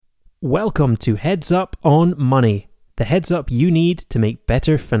Welcome to Heads Up on Money, the heads up you need to make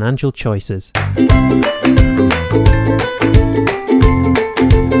better financial choices.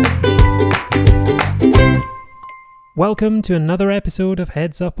 Welcome to another episode of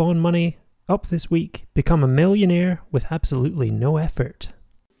Heads Up on Money. Up this week, become a millionaire with absolutely no effort.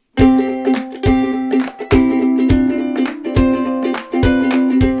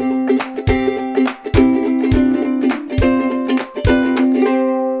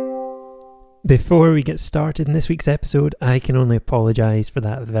 Before we get started in this week's episode, I can only apologise for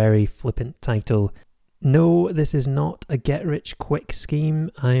that very flippant title. No, this is not a get-rich-quick scheme.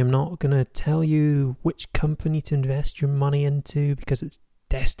 I am not going to tell you which company to invest your money into because it's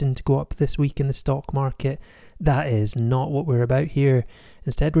destined to go up this week in the stock market. That is not what we're about here.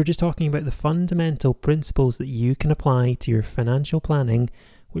 Instead, we're just talking about the fundamental principles that you can apply to your financial planning,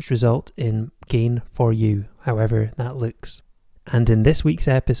 which result in gain for you, however that looks. And in this week's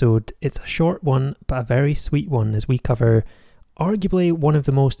episode, it's a short one, but a very sweet one as we cover arguably one of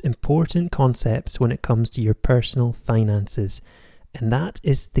the most important concepts when it comes to your personal finances, and that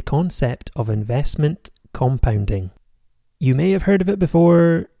is the concept of investment compounding. You may have heard of it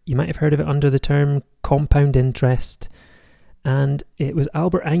before, you might have heard of it under the term compound interest, and it was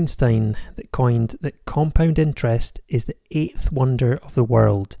Albert Einstein that coined that compound interest is the eighth wonder of the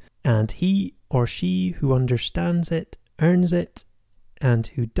world, and he or she who understands it earns it, and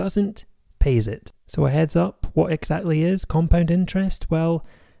who doesn't pays it. So a heads up, what exactly is compound interest? Well,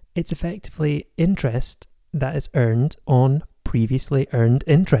 it's effectively interest that is earned on previously earned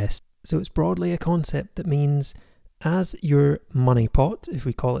interest. So it's broadly a concept that means as your money pot, if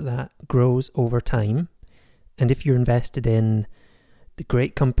we call it that, grows over time, and if you're invested in the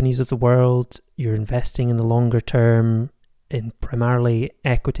great companies of the world, you're investing in the longer term, in primarily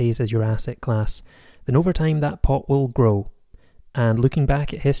equities as your asset class, then over time that pot will grow. And looking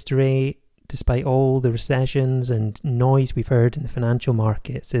back at history, despite all the recessions and noise we've heard in the financial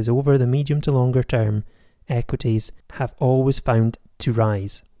markets, is over the medium to longer term, equities have always found to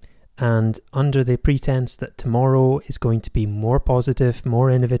rise. And under the pretense that tomorrow is going to be more positive, more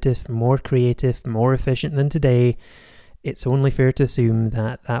innovative, more creative, more efficient than today, it's only fair to assume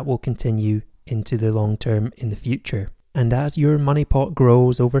that that will continue into the long term in the future. And as your money pot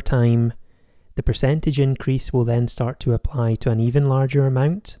grows over time, the percentage increase will then start to apply to an even larger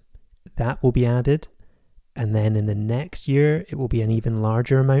amount. That will be added. And then in the next year, it will be an even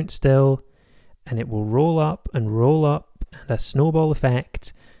larger amount still. And it will roll up and a snowball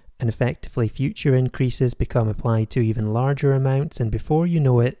effect. And effectively, future increases become applied to even larger amounts. And before you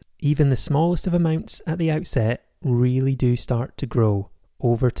know it, even the smallest of amounts at the outset really do start to grow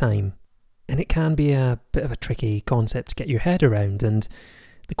over time. And it can be a bit of a tricky concept to get your head around. And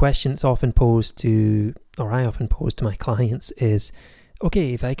the question that's often posed to, or I often pose to my clients is,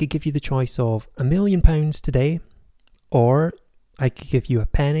 okay, if I could give you the choice of £1 million today, or I could give you a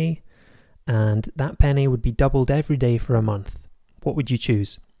penny, and that penny would be doubled every day for a month, what would you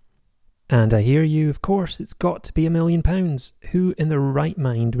choose? And I hear you, of course, it's got to be £1 million. Who in their right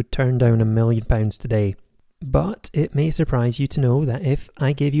mind would turn down £1 million today? But it may surprise you to know that if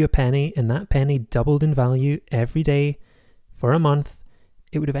I gave you a penny and that penny doubled in value every day for a month,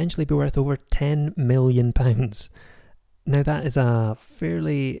 it would eventually be worth over £10 million. Now that is a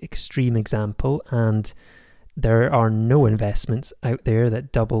fairly extreme example, and there are no investments out there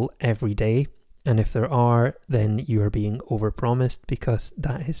that double every day. And if there are, then you are being overpromised because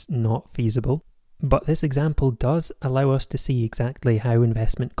that is not feasible. But this example does allow us to see exactly how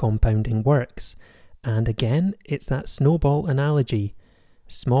investment compounding works. And again, it's that snowball analogy.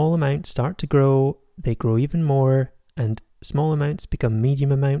 Small amounts start to grow, they grow even more, and small amounts become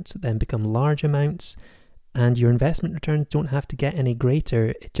medium amounts, then become large amounts, and your investment returns don't have to get any greater.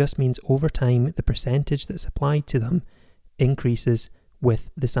 It just means over time, the percentage that's applied to them increases with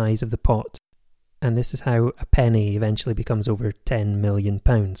the size of the pot. And this is how a penny eventually becomes over £10 million.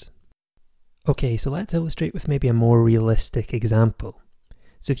 Okay, so let's illustrate with maybe a more realistic example.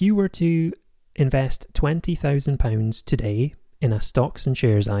 So if you were to invest £20,000 today in a stocks and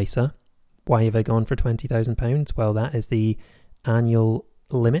shares ISA, why have I gone for £20,000? Well, that is the annual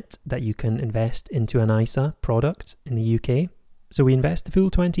limit that you can invest into an ISA product in the UK. So we invest the full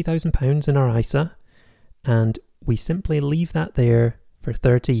 £20,000 in our ISA and we simply leave that there for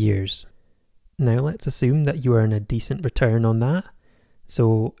 30 years. Now let's assume that you earn a decent return on that.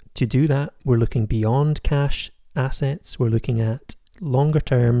 So to do that, we're looking beyond cash assets. We're looking at longer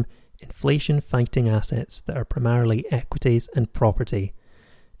term inflation-fighting assets that are primarily equities and property.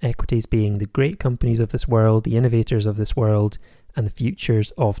 Equities being the great companies of this world, the innovators of this world, and the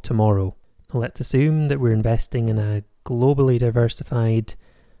futures of tomorrow. Let's assume that we're investing in a globally diversified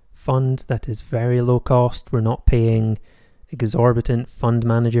fund that is very low cost. We're not paying exorbitant fund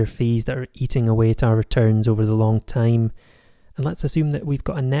manager fees that are eating away at our returns over the long time. And let's assume that we've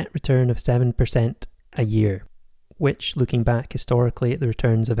got a net return of 7% a year, which, looking back historically at the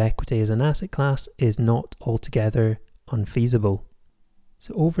returns of equity as an asset class, is not altogether unfeasible.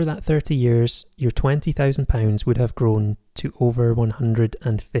 So over that 30 years, your £20,000 would have grown to over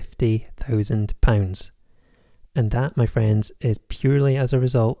 £150,000. And that, my friends, is purely as a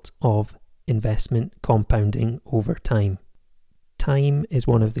result of investment compounding over time. Time is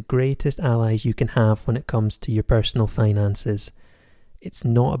one of the greatest allies you can have when it comes to your personal finances. It's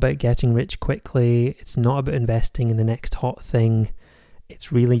not about getting rich quickly. It's not about investing in the next hot thing.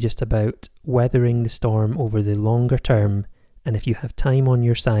 It's really just about weathering the storm over the longer term. And if you have time on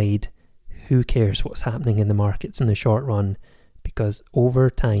your side, who cares what's happening in the markets in the short run? Because over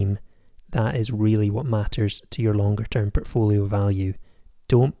time, that is really what matters to your longer term portfolio value.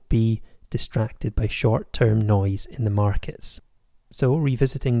 Don't be distracted by short-term noise in the markets. So,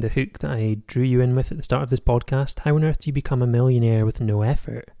 revisiting the hook that I drew you in with at the start of this podcast, how on earth do you become a millionaire with no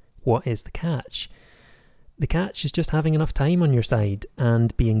effort? What is the catch? The catch is just having enough time on your side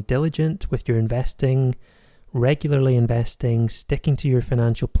and being diligent with your investing, regularly investing, sticking to your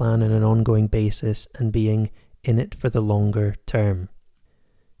financial plan on an ongoing basis, and being in it for the longer term.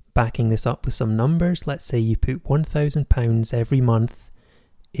 Backing this up with some numbers, let's say you put £1,000 every month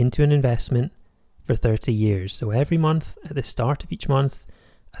into an investment for 30 years. So every month, at the start of each month,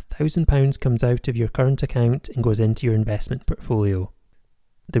 £1,000 comes out of your current account and goes into your investment portfolio.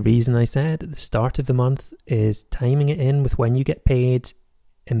 The reason I said at the start of the month is timing it in with when you get paid,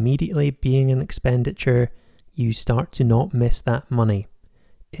 immediately being an expenditure, you start to not miss that money.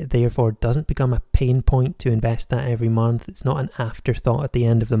 It therefore doesn't become a pain point to invest that every month. It's not an afterthought at the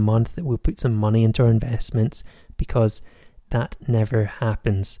end of the month that we'll put some money into our investments, because that never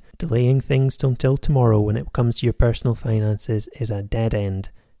happens. Delaying things until tomorrow when it comes to your personal finances is a dead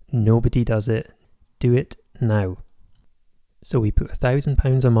end. Nobody does it. Do it now. So we put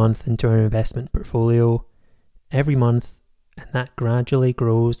 £1,000 a month into our investment portfolio every month, and that gradually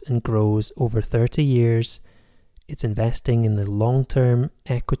grows and grows over 30 years. It's investing in the long-term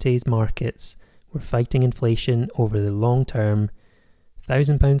equities markets. We're fighting inflation over the long term.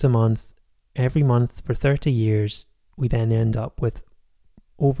 £1,000 a month, every month for 30 years. We then end up with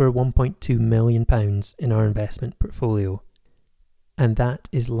over £1.2 million in our investment portfolio. And that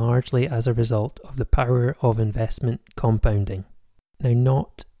is largely as a result of the power of investment compounding. Now,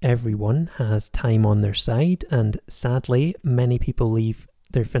 not everyone has time on their side, and sadly, many people leave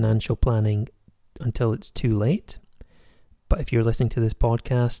their financial planning until it's too late. But if you're listening to this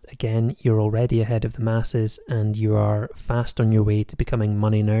podcast, again, you're already ahead of the masses and you are fast on your way to becoming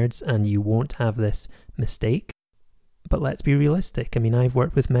money nerds, and you won't have this mistake. But let's be realistic. I mean, I've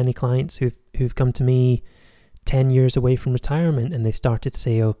worked with many clients who've come to me 10 years away from retirement, and they've started to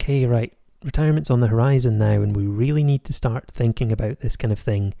say, okay, right, retirement's on the horizon now and we really need to start thinking about this kind of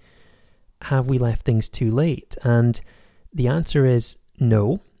thing. Have we left things too late? And the answer is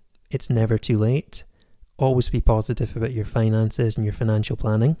no, it's never too late. Always be positive about your finances and your financial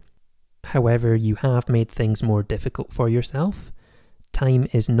planning. However, you have made things more difficult for yourself. Time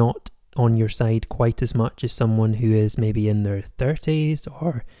is not on your side quite as much as someone who is maybe in their 30s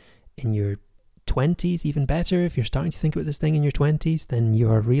or in your 20s. Even better, if you're starting to think about this thing in your 20s, then you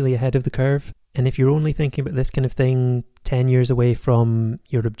are really ahead of the curve. And if you're only thinking about this kind of thing 10 years away from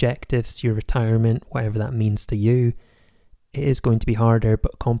your objectives, your retirement, whatever that means to you, it is going to be harder,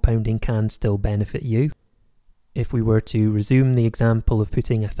 but compounding can still benefit you. If we were to resume the example of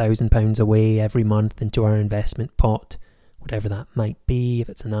putting £1,000 away every month into our investment pot, whatever that might be, if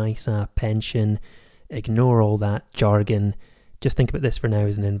it's an ISA, pension, ignore all that jargon. Just think about this for now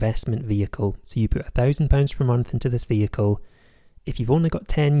as an investment vehicle. So you put £1,000 per month into this vehicle. If you've only got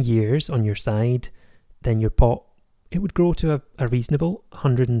 10 years on your side, then your pot, it would grow to a reasonable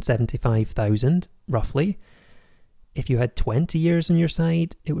 175,000 roughly. If you had 20 years on your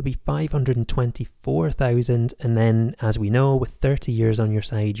side, it would be 524,000. And then, as we know, with 30 years on your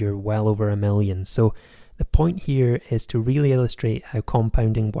side, you're well over $1 million. So the point here is to really illustrate how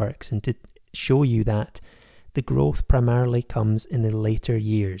compounding works and to show you that the growth primarily comes in the later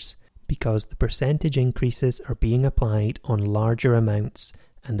years, because the percentage increases are being applied on larger amounts,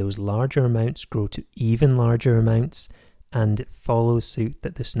 and those larger amounts grow to even larger amounts, and it follows suit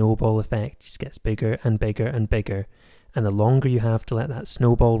that the snowball effect just gets bigger and bigger and bigger. And the longer you have to let that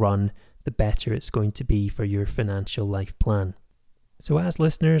snowball run, the better it's going to be for your financial life plan. So as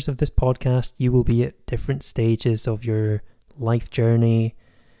listeners of this podcast, you will be at different stages of your life journey.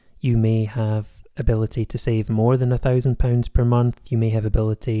 You may have ability to save more than £1,000 per month. You may have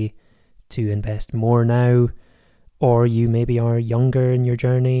ability to invest more now, or you maybe are younger in your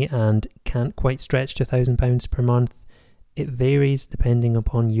journey and can't quite stretch to £1,000 per month. It varies depending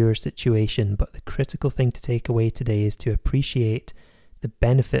upon your situation, but the critical thing to take away today is to appreciate the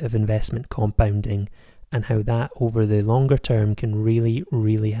benefit of investment compounding and how that over the longer term can really,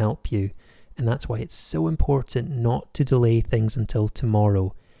 really help you. And that's why it's so important not to delay things until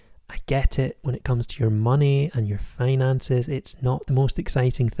tomorrow. I get it, when it comes to your money and your finances, it's not the most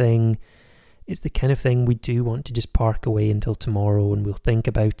exciting thing. It's the kind of thing we do want to just park away until tomorrow, and we'll think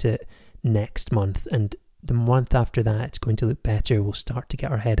about it next month. And the month after that, it's going to look better. We'll start to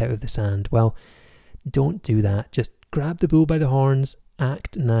get our head out of the sand. Well, don't do that. Just grab the bull by the horns,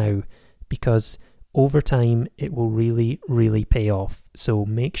 act now, because over time, it will really, really pay off. So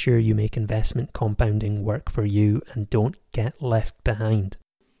make sure you make investment compounding work for you and don't get left behind.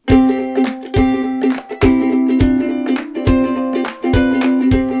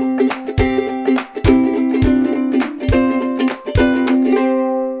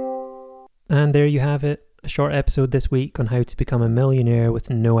 And there you have it, a short episode this week on how to become a millionaire with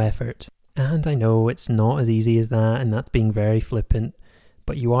no effort. And I know it's not as easy as that, and that's being very flippant,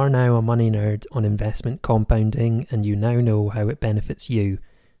 but you are now a money nerd on investment compounding, and you now know how it benefits you.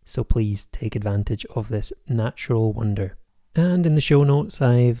 So please take advantage of this natural wonder. And in the show notes,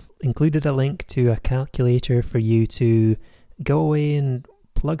 I've included a link to a calculator for you to go away and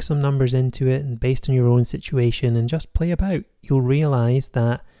plug some numbers into it, and based on your own situation, and just play about. You'll realise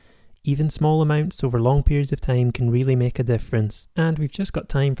that even small amounts over long periods of time can really make a difference. And we've just got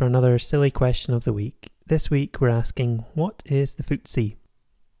time for another silly question of the week. This week we're asking, what is the FTSE?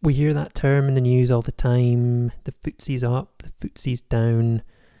 We hear that term in the news all the time. The FTSE's up, the FTSE's down.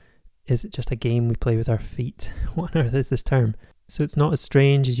 Is it just a game we play with our feet? What on earth is this term? So it's not as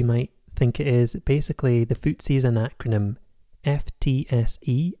strange as you might think it is. Basically, the FTSE is an acronym.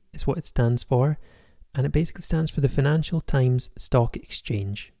 FTSE is what it stands for. And it basically stands for the Financial Times Stock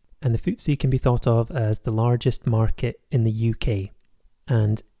Exchange. And the FTSE can be thought of as the largest market in the UK.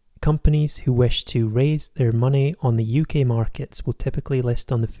 And companies who wish to raise their money on the UK markets will typically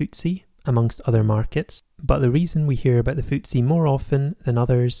list on the FTSE, amongst other markets. But the reason we hear about the FTSE more often than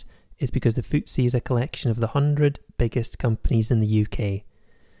others is because the FTSE is a collection of the 100 biggest companies in the UK.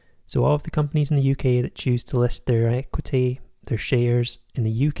 So of the companies in the UK that choose to list their equity, their shares in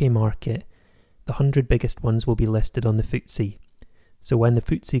the UK market, the 100 biggest ones will be listed on the FTSE. So when the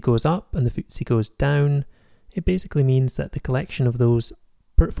FTSE goes up and the FTSE goes down, it basically means that the collection of those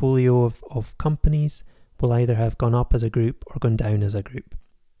portfolio of companies will either have gone up as a group or gone down as a group.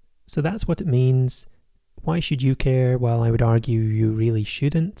 So that's what it means. Why should you care? Well, I would argue you really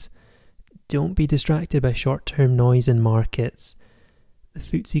shouldn't. Don't be distracted by short-term noise in markets. The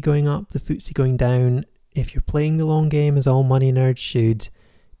FTSE going up, the FTSE going down. If you're playing the long game, as all money nerds should,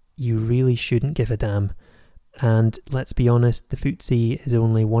 you really shouldn't give a damn. And let's be honest, the FTSE is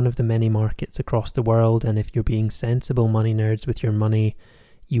only one of the many markets across the world, and if you're being sensible money nerds with your money,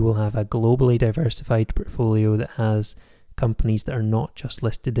 you will have a globally diversified portfolio that has companies that are not just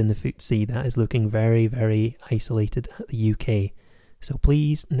listed in the FTSE. That is looking very, very isolated at the UK. So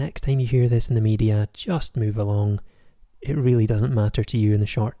please, next time you hear this in the media, just move along. It really doesn't matter to you in the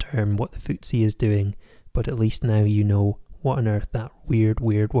short term what the FTSE is doing, but at least now you know what on earth that weird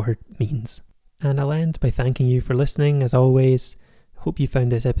word means. And I'll end by thanking you for listening, as always. Hope you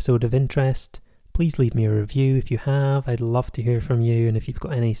found this episode of interest. Please leave me a review if you have. I'd love to hear from you, and if you've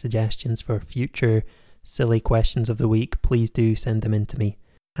got any suggestions for future silly questions of the week, please do send them in to me.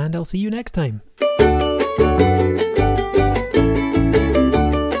 And I'll see you next time.